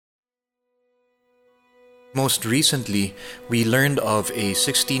Most recently, we learned of a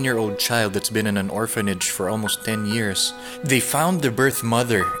 16-year-old child that's been in an orphanage for almost 10 years. They found the birth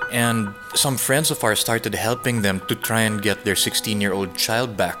mother, and some friends of ours started helping them to try and get their 16-year-old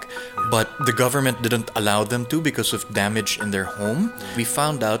child back. But the government didn't allow them to because of damage in their home. We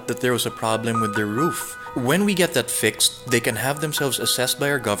found out that there was a problem with their roof. When we get that fixed, they can have themselves assessed by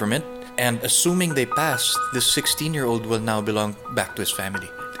our government, and assuming they pass, this 16-year-old will now belong back to his family.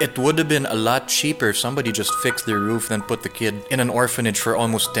 It would have been a lot cheaper if somebody just fixed their roof than put the kid in an orphanage for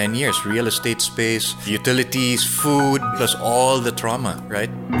almost 10 years. Real estate space, utilities, food, plus all the trauma, right?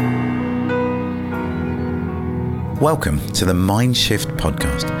 Welcome to the Mindshift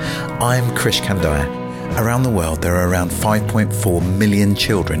podcast. I'm Krish Kandaya. Around the world, there are around 5.4 million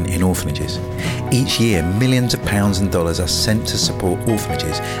children in orphanages. Each year, millions of pounds and dollars are sent to support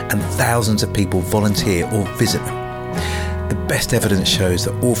orphanages, and thousands of people volunteer or visit them. The best evidence shows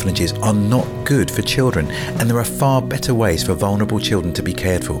that orphanages are not good for children, and there are far better ways for vulnerable children to be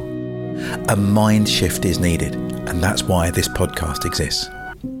cared for. A mind shift is needed, and that's why this podcast exists.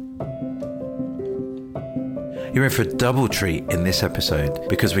 You're in for a double treat in this episode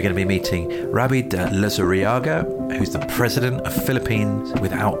because we're going to be meeting Rabih Lizarriaga, who's the president of Philippines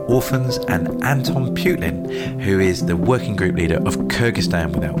Without Orphans, and Anton Putlin, who is the working group leader of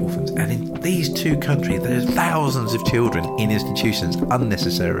Kyrgyzstan Without Orphans. And in these two countries, there's thousands of children in institutions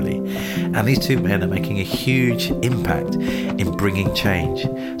unnecessarily. And these two men are making a huge impact in bringing change.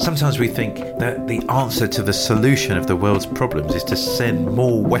 Sometimes we think that the answer to the solution of the world's problems is to send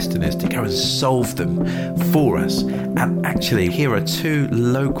more Westerners to go and solve them for us. And actually, here are two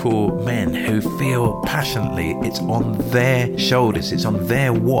local men who feel passionately it's on their shoulders, it's on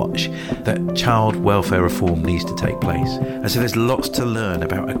their watch that child welfare reform needs to take place. And so there's lots to learn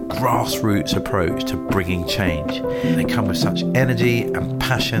about a grassroots approach to bringing change. They come with such energy and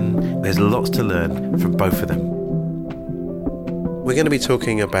passion. There's lots to learn from both of them. We're going to be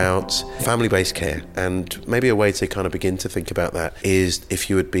talking about family-based care, and maybe a way to kind of begin to think about that is if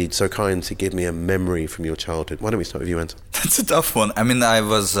you would be so kind to give me a memory from your childhood. Why don't we start with you, Anton? That's a tough one. I mean,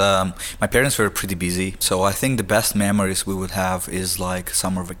 my parents were pretty busy, so I think the best memories we would have is like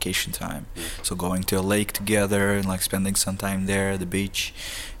summer vacation time. So going to a lake together and like spending some time there at the beach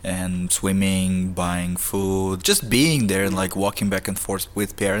and swimming, buying food, just being there and like walking back and forth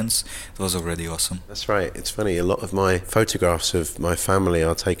with parents. It was already awesome. That's right. It's funny. A lot of my photographs of my family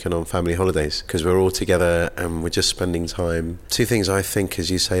are taken on family holidays because we're all together and we're just spending time. Two things I think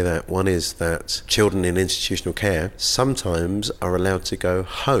as you say that. One is that children in institutional care sometimes are allowed to go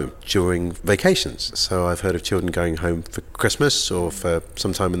home during vacations. So I've heard of children going home for Christmas or for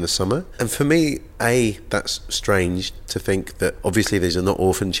some time in the summer. And for me, that's strange to think that obviously these are not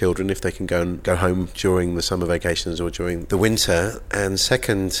orphan children if they can go home during the summer vacations or during the winter. And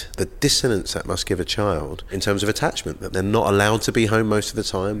second, the dissonance that must give a child in terms of attachment, that they're not allowed to be home most of the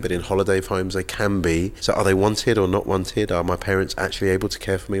time, but in holiday homes they can be. So are they wanted or not wanted? Are my parents actually able to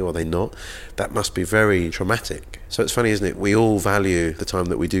care for me or are they not? That must be very traumatic. So it's funny, isn't it? We all value the time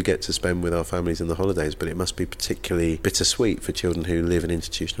that we do get to spend with our families in the holidays, but it must be particularly bittersweet for children who live in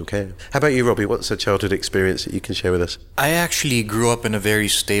institutional care. How about you, Robbie? What's a childhood experience that you can share with us? I actually grew up in a very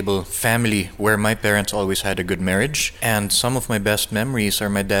stable family where my parents always had a good marriage, and some of my best memories are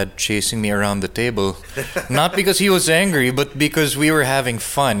my dad chasing me around the table. Not because he was angry, but because we were having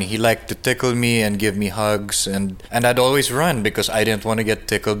fun. He liked to tickle me and give me hugs, and I'd always run because I didn't want to get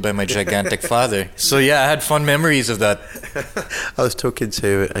tickled by my gigantic father. So yeah, I had fun memories of that. I was talking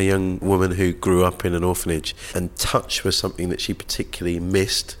to a young woman who grew up in an orphanage, and touch was something that she particularly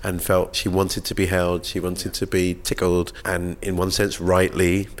missed and felt she wanted to be held, she wanted to be tickled, and in one sense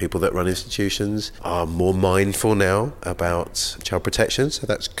rightly, people that run institutions are more mindful now about child protection, so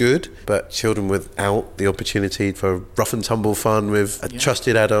that's good. But children without the opportunity for rough and tumble fun with a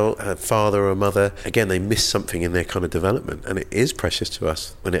trusted adult, a father or a mother, again, they miss something in their kind of development, and it is precious to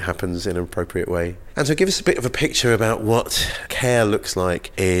us when it happens in an appropriate way. And so give us a bit of a picture about what care looks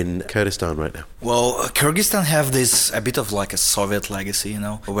like in Kyrgyzstan right now. Well, Kyrgyzstan have this a bit of like a Soviet legacy,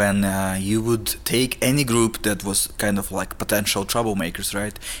 when you would take any group that was kind of like potential troublemakers,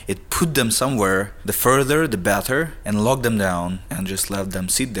 right? It put them somewhere, the further the better, and lock them down and just let them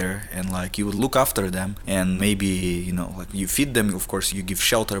sit there, and like you would look after them, and maybe like you feed them, of course you give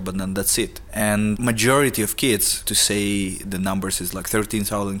shelter, but then that's it. And majority of kids, to say the numbers is like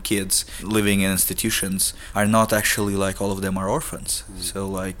 13,000 kids living in institutions, are not actually like all of them are orphans. So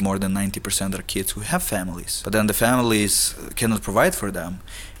like more than 90% are kids who have families, but then the families cannot provide for them,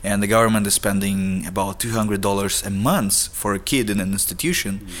 and the government is spending about $200 a month for a kid in an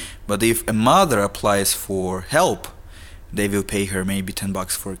institution. But if a mother applies for help, they will pay her maybe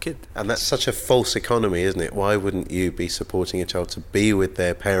 $10 for a kid. And that's such a false economy, isn't it? Why wouldn't you be supporting a child to be with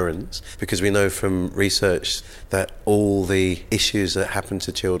their parents? Because we know from research that all the issues that happen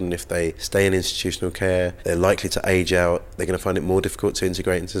to children if they stay in institutional care, they're likely to age out, they're going to find it more difficult to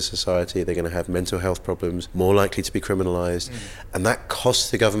integrate into society, they're going to have mental health problems, more likely to be criminalised, and that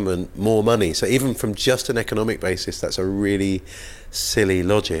costs the government more money. So even from just an economic basis, that's a really silly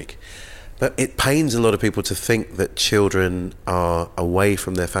logic. But it pains a lot of people to think that children are away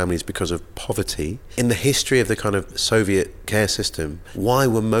from their families because of poverty. In the history of the kind of Soviet care system, why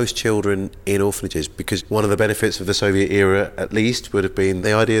were most children in orphanages? Because one of the benefits of the Soviet era, at least, would have been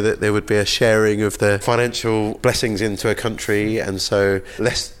the idea that there would be a sharing of the financial blessings into a country, and so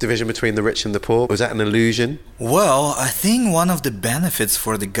less division between the rich and the poor. Was that an illusion? Well, I think one of the benefits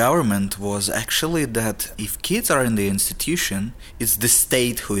for the government was actually that if kids are in the institution, it's the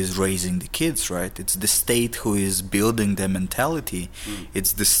state who is raising the kids, right? It's the state who is building their mentality.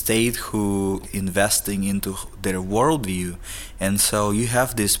 It's the state who investing into their worldview. And so you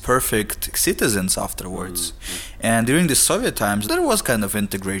have these perfect citizens afterwards. And during the Soviet times, there was kind of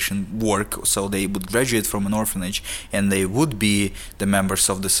integration work. So they would graduate from an orphanage and they would be the members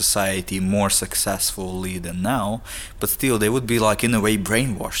of the society more successfully than now. But still, they would be like in a way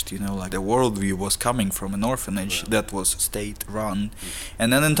brainwashed, you know, like the worldview was coming from an orphanage that was state run.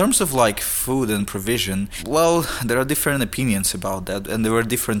 And then in terms of like food and provision, well, there are different opinions about that. And there were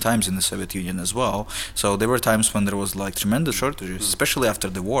different times in the Soviet Union as well. So there were times when there was like tremendous shortages, especially after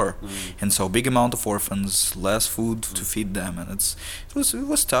the war. And so big amount of orphans, less food to feed them. And it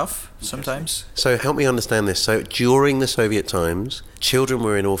was tough sometimes. So help me understand this. So during the Soviet times, children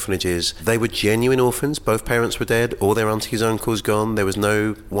were in orphanages. They were genuine orphans. Both parents were dead. All their aunties, uncles gone. There was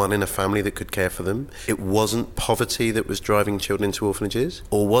no one in a family that could care for them. It wasn't poverty that was driving children into orphanages?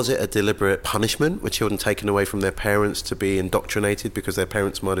 Or was it a deliberate punishment? Were children taken away from their parents to be indoctrinated because their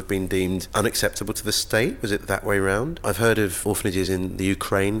parents might have been deemed unacceptable to the state? Was it that way round? I've heard of orphanages in the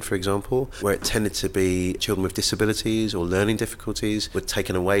Ukraine, for example, where it tended to be children with disabilities or learning difficulties were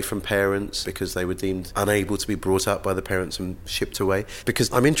taken away from parents because they were deemed unable to be brought up by the parents and shipped away.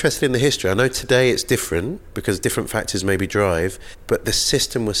 Because I'm interested in the history. I know today it's different because different factors maybe drive, but the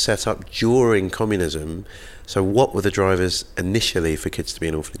system was set up during communism. So what were the drivers initially for kids to be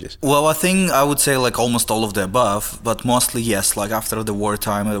in orphanages? Well, I think I would say like almost all of the above, but mostly yes, like after the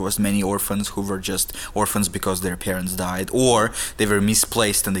wartime there was many orphans who were just orphans because their parents died or they were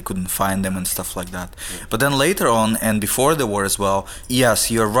misplaced and they couldn't find them and stuff like that. But then later on and before the war as well, yes,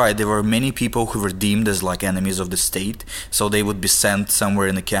 you're right, there were many people who were deemed as like enemies of the state, so they would be sent somewhere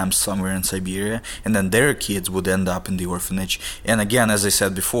in the camps somewhere in Siberia and then their kids would end up in the orphanage. And again, as I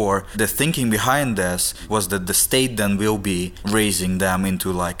said before, the thinking behind this was that the state then will be raising them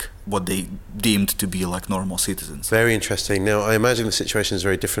into like what they deemed to be like normal citizens. Very interesting. Now, I imagine the situation is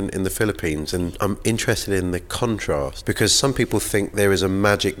very different in the Philippines, and I'm interested in the contrast because some people think there is a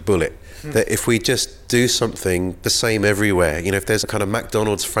magic bullet that if we just do something the same everywhere, you know, if there's a kind of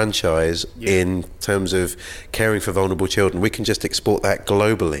McDonald's franchise in terms of caring for vulnerable children, we can just export that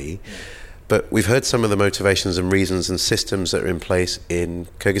globally. But we've heard some of the motivations and reasons and systems that are in place in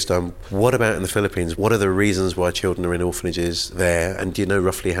Kyrgyzstan. What about in the Philippines? What are the reasons why children are in orphanages there? And do you know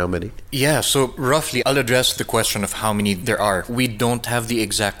roughly how many? Yeah, so roughly, I'll address the question of how many there are. We don't have the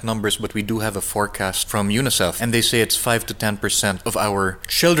exact numbers, but we do have a forecast from UNICEF. And they say it's 5 to 10% of our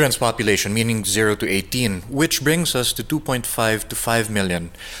children's population, meaning 0 to 18, which brings us to 2.5 to 5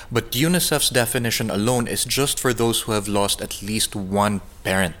 million. But UNICEF's definition alone is just for those who have lost at least one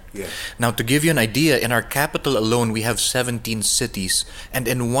parent. Yeah. Now, to give you an idea, in our capital alone, we have 17 cities. And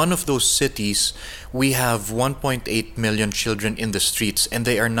in one of those cities, we have 1.8 million children in the streets. And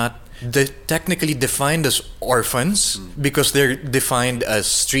they are not technically defined as orphans because they're defined as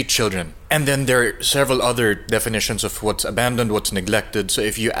street children. And then there are several other definitions of what's abandoned, what's neglected. So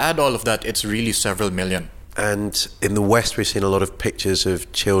if you add all of that, it's really several million. And in the West, we've seen a lot of pictures of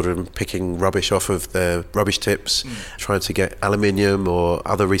children picking rubbish off of the rubbish tips, trying to get aluminium or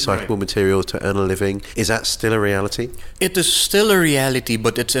other recyclable material to earn a living. Is that still a reality? It is still a reality,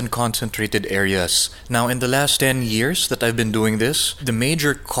 but it's in concentrated areas. Now, in the last 10 years that I've been doing this, the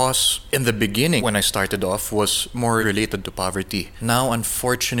major cause in the beginning when I started off was more related to poverty. Now,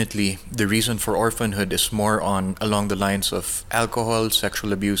 unfortunately, the reason for orphanhood is more along the lines of alcohol,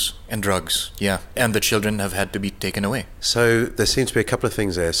 sexual abuse, and drugs. Yeah, and the children have had to be taken away. So there seems to be a couple of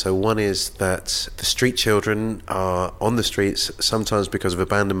things there. So one is that the street children are on the streets sometimes because of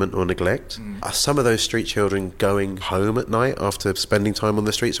abandonment or neglect. Are some of those street children going home at night after spending time on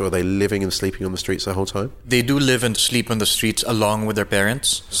the streets, or are they living and sleeping on the streets the whole time? They do live and sleep on the streets along with their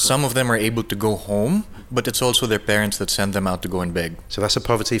parents. Some of them are able to go home, but it's also their parents that send them out to go and beg. So that's a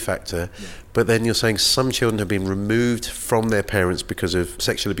poverty factor. Yeah. But then you're saying some children have been removed from their parents because of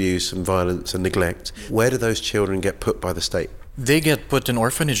sexual abuse and violence and neglect. Where do those children get put by the state? They get put in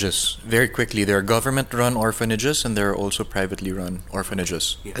orphanages very quickly. There are government-run orphanages and there are also privately run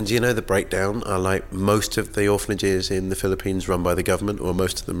orphanages. Yeah. And do you know the breakdown? Are like most of the orphanages in the Philippines run by the government, or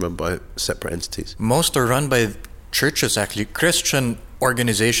most of them run by separate entities? Most are run by churches, actually, Christian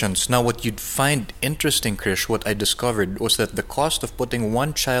organizations. Now, what you'd find interesting, Krish, what I discovered was that the cost of putting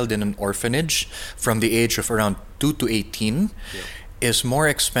one child in an orphanage from the age of around 2 to 18 is more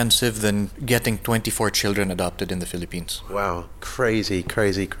expensive than getting 24 children adopted in the Philippines. Wow, crazy,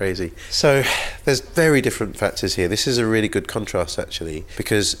 crazy, crazy. So there's very different factors here. This is a really good contrast, actually,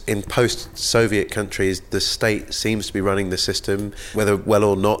 because in post-Soviet countries, the state seems to be running the system. Whether well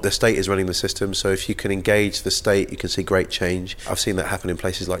or not, the state is running the system. So if you can engage the state, you can see great change. I've seen that happen in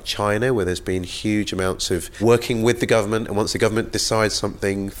places like China, where there's been huge amounts of working with the government, and once the government decides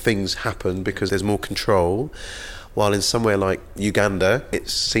something, things happen because there's more control. While in somewhere like Uganda, it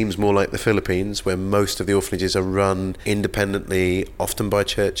seems more like the Philippines, where most of the orphanages are run independently, often by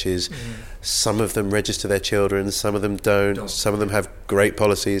churches. Some of them register their children, some of them don't. Some of them have great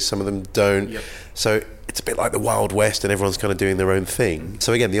policies, some of them don't. Yep. So it's a bit like the Wild West and everyone's kind of doing their own thing.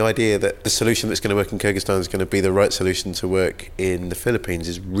 So again, the idea that the solution that's going to work in Kyrgyzstan is going to be the right solution to work in the Philippines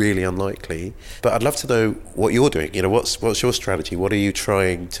is really unlikely. But I'd love to know what you're doing. You know, what's your strategy? What are you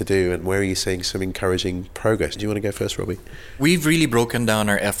trying to do, and where are you seeing some encouraging progress? Do you want to go first, Robbie? We've really broken down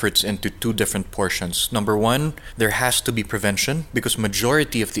our efforts into two different portions. Number one, there has to be prevention, because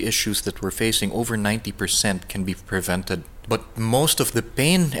majority of the issues that we're facing, over 90%, can be prevented. But most of the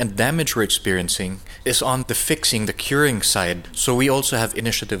pain and damage we're experiencing is on the fixing, the curing side. So we also have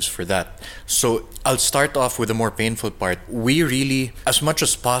initiatives for that. So I'll start off with the more painful part. We really, as much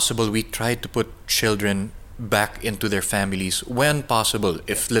as possible, we try to put children back into their families when possible,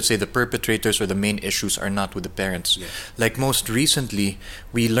 if let's say the perpetrators or the main issues are not with the parents. Like most recently,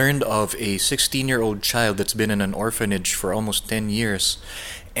 we learned of a 16-year-old child that's been in an orphanage for almost 10 years,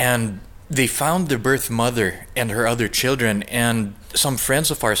 and they found the birth mother and her other children, and some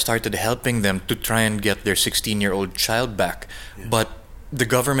friends of ours started helping them to try and get their 16-year-old child back. But the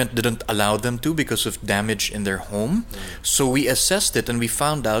government didn't allow them to because of damage in their home. So we assessed it and we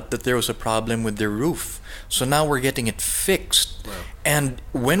found out that there was a problem with their roof. So now we're getting it fixed. And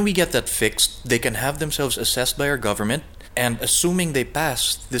when we get that fixed, they can have themselves assessed by our government. And assuming they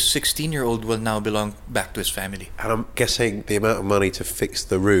pass, this 16-year-old will now belong back to his family. And I'm guessing the amount of money to fix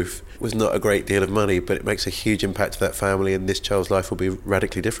the roof was not a great deal of money, but it makes a huge impact to that family, and this child's life will be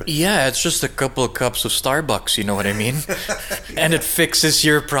radically different. Yeah, it's just a couple of cups of Starbucks, you know what I mean? And it fixes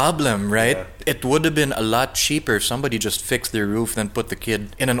your problem, right? Yeah. It would have been a lot cheaper if somebody just fixed their roof than put the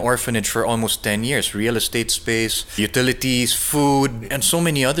kid in an orphanage for almost 10 years. Real estate space, utilities, food, and so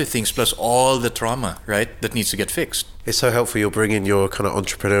many other things, plus all the trauma, right, that needs to get fixed. It's so helpful you're bringing your kind of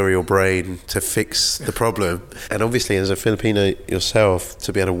entrepreneurial brain to fix the problem. And obviously, as a Filipino yourself,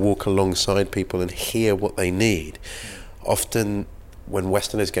 to be able to walk alongside people and hear what they need. Often when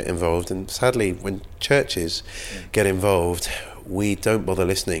Westerners get involved, and sadly when churches get involved, we don't bother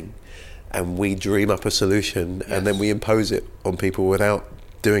listening. And we dream up a solution, and then we impose it on people without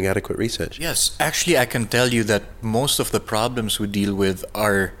doing adequate research. Yes, actually I can tell you that most of the problems we deal with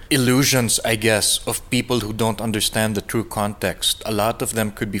are illusions, I guess, of people who don't understand the true context. A lot of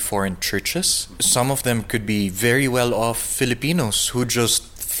them could be foreign churches. Some of them could be very well-off Filipinos who just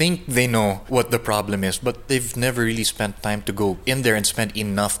think they know what the problem is, but they've never really spent time to go in there and spend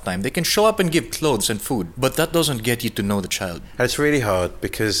enough time. They can show up and give clothes and food, but that doesn't get you to know the child. And it's really hard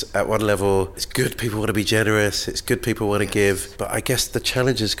because at one level, it's good people want to be generous, it's good people want to give, but I guess the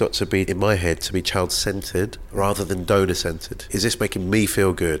challenge has got to be, in my head, to be child-centered rather than donor-centered. Is this making me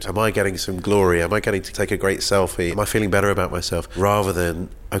feel good? Am I getting some glory? Am I getting to take a great selfie? Am I feeling better about myself? Rather than,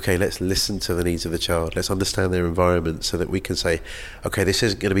 okay, let's listen to the needs of the child. Let's understand their environment so that we can say, okay, this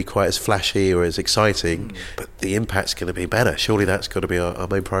isn't going to be quite as flashy or as exciting, but the impact's going to be better. Surely that's got to be our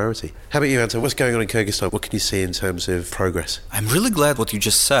main priority. How about you, Anton? What's going on in Kyrgyzstan? What can you see in terms of progress? I'm really glad what you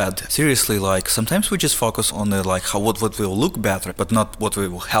just said. Seriously, like, sometimes we just focus on the, like, how what will look better, but not what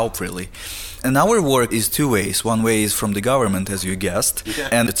will help, really. And our work is two ways. One way is from the government, as you guessed,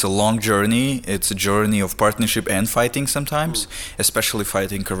 and it's a long journey. It's a journey of partnership and fighting sometimes, especially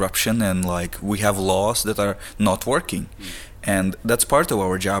fighting corruption, and like we have laws that are not working. And that's part of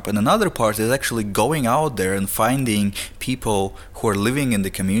our job. And another part is actually going out there and finding people who are living in the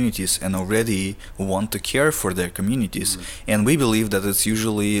communities and already want to care for their communities. And we believe that it's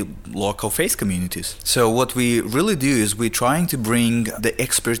usually local faith communities. So what we really do is we're trying to bring the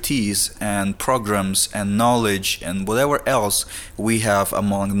expertise and programs and knowledge and whatever else we have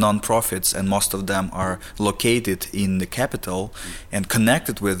among nonprofits, and most of them are located in the capital and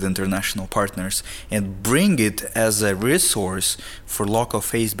connected with international partners, and bring it as a resource for local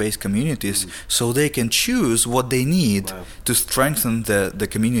faith-based communities so they can choose what they need to strengthen the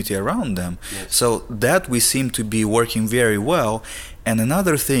community around them. So that we seem to be working very well. And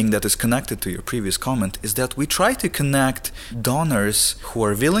another thing that is connected to your previous comment is that we try to connect donors who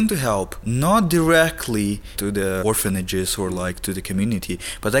are willing to help, not directly to the orphanages or like to the community,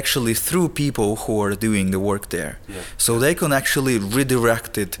 but actually through people who are doing the work there. So they can actually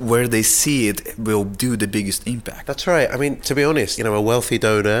redirect it where they see it will do the biggest impact. That's right. I mean, to be honest, a wealthy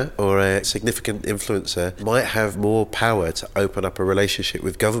donor or a significant influencer might have more power to open up a relationship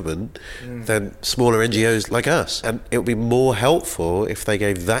with government than smaller NGOs like us. And it would be more helpful if they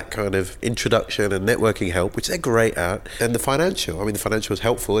gave that kind of introduction and networking help, which they're great at, and the financial. I mean, the financial is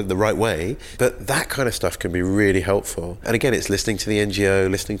helpful in the right way, but that kind of stuff can be really helpful. And again, it's listening to the NGO,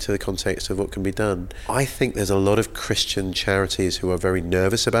 listening to the context of what can be done. I think there's a lot of Christian charities who are very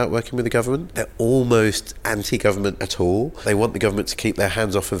nervous about working with the government. They're almost anti-government at all. They want the government to keep their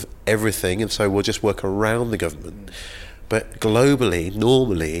hands off of everything, and so we'll just work around the government. But globally,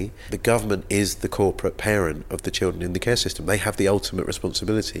 normally, the government is the corporate parent of the children in the care system. They have the ultimate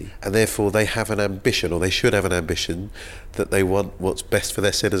responsibility. And therefore, they have an ambition, or they should have an ambition, that they want what's best for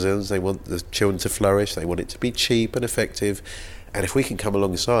their citizens. They want the children to flourish. They want it to be cheap and effective. And if we can come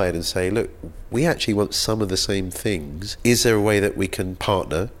alongside and say, look, we actually want some of the same things, is there a way that we can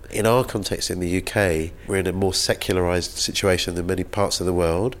partner? In our context in the UK, we're in a more secularised situation than many parts of the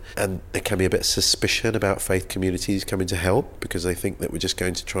world, and there can be a bit of suspicion about faith communities coming to help because they think that we're just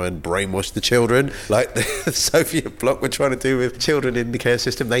going to try and brainwash the children like the Soviet bloc were trying to do with children in the care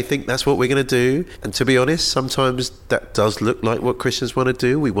system. They think that's what we're going to do. And to be honest, sometimes that does look like what Christians want to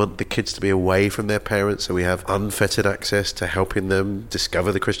do. We want the kids to be away from their parents, so we have unfettered access to helping them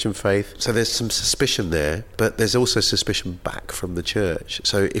discover the Christian faith. So there's some suspicion there, but there's also suspicion back from the church.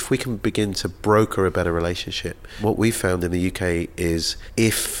 So if we can begin to broker a better relationship, what we found in the UK is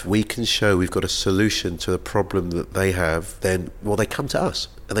if we can show we've got a solution to the problem that they have, then, well, they come to us.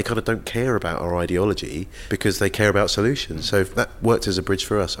 And they kind of don't care about our ideology because they care about solutions. So if that worked as a bridge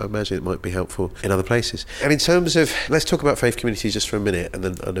for us, I imagine it might be helpful in other places. And in terms of, let's talk about faith communities just for a minute, and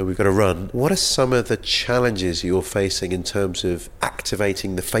then I know we've got to run. What are some of the challenges you're facing in terms of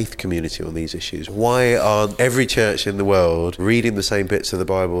activating the faith community on these issues? Why aren't every church in the world reading the same bits of the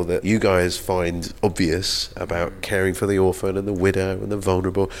Bible that you guys find obvious about caring for the orphan and the widow and the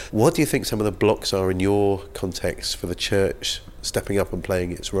vulnerable? What do you think some of the blocks are in your context for the church stepping up and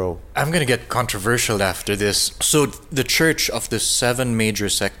playing its role? I'm going to get controversial after this. So the church, of the 7 major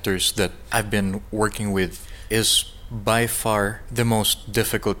sectors that I've been working with, is by far the most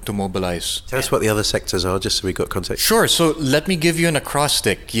difficult to mobilize. Tell us what the other sectors are, just so we got context. Sure. So let me give you an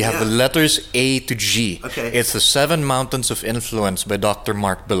acrostic. You have the letters A to G. Okay. It's the 7 Mountains of Influence by Dr.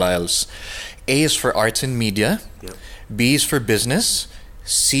 Mark Beliles. A is for arts and media. Yep. B is for business.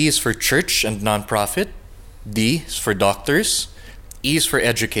 C is for church and nonprofit. D is for doctors. E is for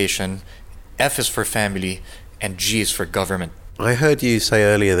education. F is for family. And G is for government. I heard you say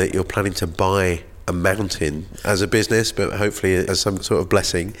earlier that you're planning to buy a mountain as a business, but hopefully as some sort of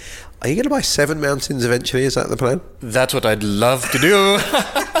blessing. Are you going to buy 7 mountains eventually? Is that the plan? That's what I'd love to do.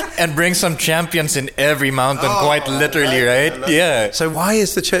 And bring some champions in every mountain, quite literally, right? Yeah. So why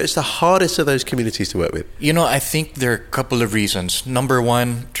is the church the hardest of those communities to work with? I think there are a couple of reasons. Number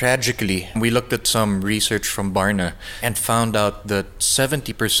one, tragically, we looked at some research from Barna and found out that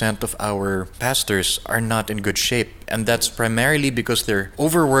 70% of our pastors are not in good shape. And that's primarily because they're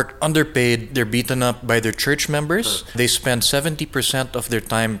overworked, underpaid, they're beaten up by their church members. They spend 70% of their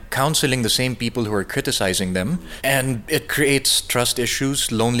time counseling the same people who are criticizing them. And it creates trust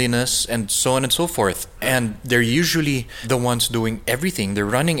issues, loneliness, and so on and so forth. And they're usually the ones doing everything. They're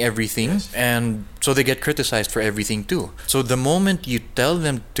running everything. And so they get criticized for everything too. So the moment you tell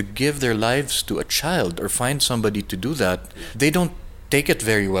them to give their lives to a child or find somebody to do that, they don't take it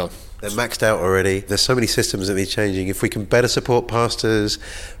very well. They're maxed out already. There's so many systems that need changing. If we can better support pastors,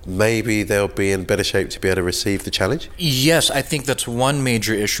 maybe they'll be in better shape to be able to receive the challenge? Yes, I think that's one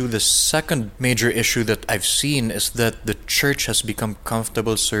major issue. The second major issue that I've seen is that the church has become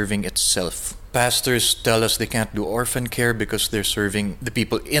comfortable serving itself. pastors tell us they can't do orphan care because they're serving the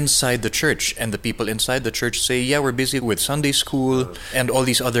people inside the church, and the people inside the church say, yeah, we're busy with Sunday school and all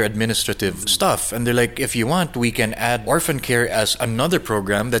these other administrative stuff. And they're like, if you want, we can add orphan care as another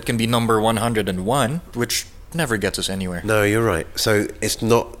program that can be number 101, which never gets us anywhere. No, you're right. So it's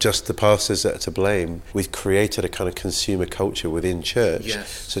not just the pastors that are to blame. We've created a kind of consumer culture within church. Yes.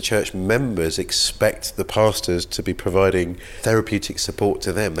 So church members expect the pastors to be providing therapeutic support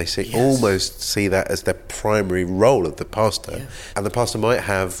to them. They almost see that as their primary role of the pastor. Yeah. And the pastor might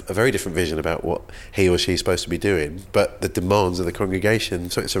have a very different vision about what he or she's supposed to be doing, but the demands of the congregation.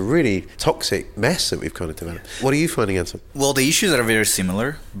 So it's a really toxic mess that we've kind of developed. What are you finding, Anton? Well, the issues are very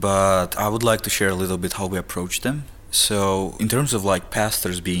similar, but I would like to share a little bit how we approach them. So in terms of like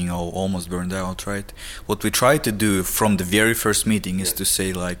pastors being almost burned out, right? What we try to do from the very first meeting is to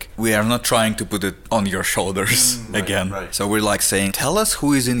say like, we are not trying to put it on your shoulders again. Right. So we're like saying, tell us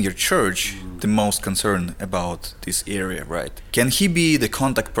who is in your church the most concerned about this area, right? Can he be the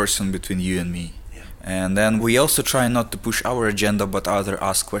contact person between you and me? And then we also try not to push our agenda, but rather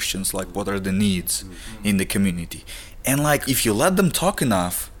ask questions like, what are the needs in the community? And like, if you let them talk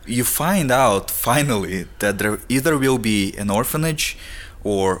enough, you find out finally that there either will be an orphanage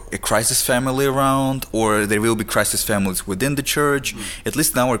or a crisis family around, or there will be crisis families within the church, at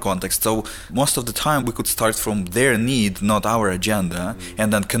least in our context. So most of the time we could start from their need, not our agenda,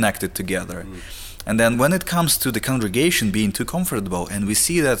 and then connect it together. And then when it comes to the congregation being too comfortable, and we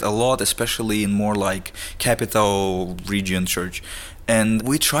see that a lot, especially in more like capital region church, and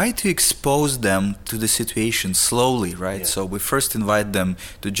we try to expose them to the situation slowly, right? Yeah. So we first invite them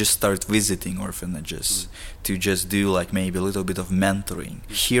to just start visiting orphanages, to just do like maybe a little bit of mentoring,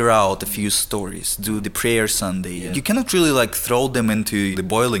 hear out a few stories, do the prayer Sunday. Yeah. You cannot really like throw them into the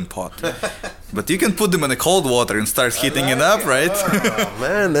boiling pot, but you can put them in the cold water and start heating it up, right? Oh,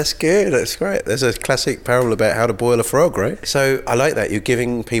 man, that's good. That's great. There's a classic parable about how to boil a frog, right? So I like that. You're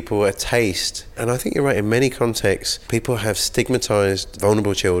giving people a taste. And I think you're right. In many contexts, people have stigmatized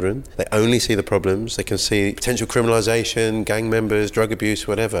vulnerable children. They only see the problems. They can see potential criminalization, gang members, drug abuse,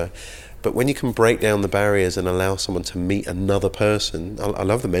 whatever. But when you can break down the barriers and allow someone to meet another person, I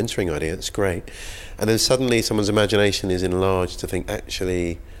love the mentoring idea. It's great. And then suddenly someone's imagination is enlarged to think,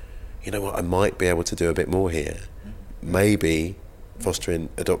 actually, you know what, I might be able to do a bit more here. Maybe fostering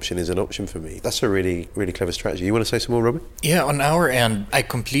adoption is an option for me. That's a really, really clever strategy. You want to say some more, Robin? Yeah, on our end, I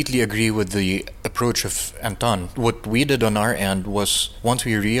completely agree with the approach of Anton. What we did on our end was, once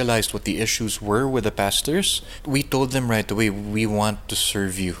we realized what the issues were with the pastors, we told them right away, we want to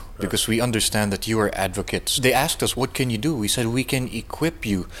serve you because we understand that you are advocates. They asked us, what can you do? We said, we can equip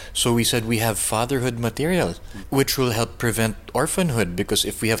you. So we said, we have fatherhood material, which will help prevent orphanhood, because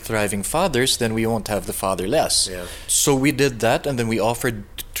if we have thriving fathers, then we won't have the fatherless. Yeah. So we did that, and then we offered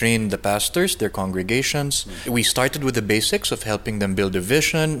to train the pastors, their congregations. We started with the basics of helping them build a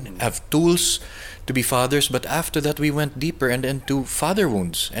vision, have tools to be fathers, but after that we went deeper and into father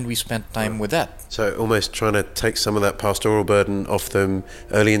wounds, and we spent time with that. So almost trying to take some of that pastoral burden off them,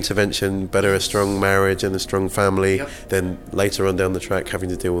 early intervention, better a strong marriage and a strong family, then later on down the track having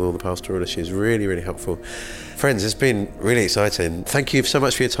to deal with all the pastoral issues. Really, really helpful. Friends, it's been really exciting. Thank you so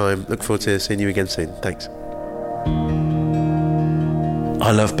much for your time. Look forward to seeing you again soon. Thanks. I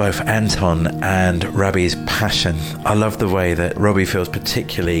love both Anton and Rabbi's passion. I love the way that Robbie feels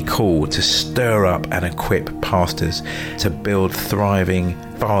particularly called to stir up and equip pastors to build thriving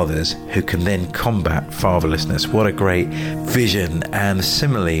fathers who can then combat fatherlessness. What a great vision. And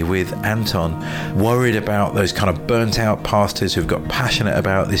similarly with Anton, worried about those kind of burnt out pastors who've got passionate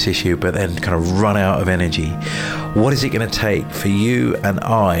about this issue but then kind of run out of energy. What is it going to take for you and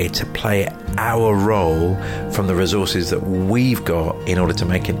I to play our role from the resources that we've got in order to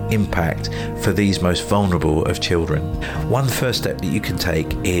make an impact for these most vulnerable of children? One first step that you can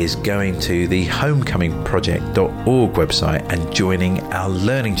take is going to the homecomingproject.org website and joining our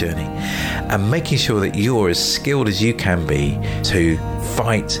learning journey and making sure that you're as skilled as you can be to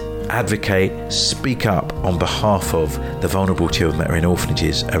fight, advocate, speak up on behalf of the vulnerable children that are in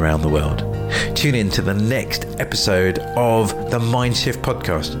orphanages around the world. Tune in to the next episode of the Mindshift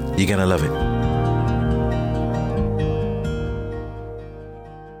podcast. You're going to love it.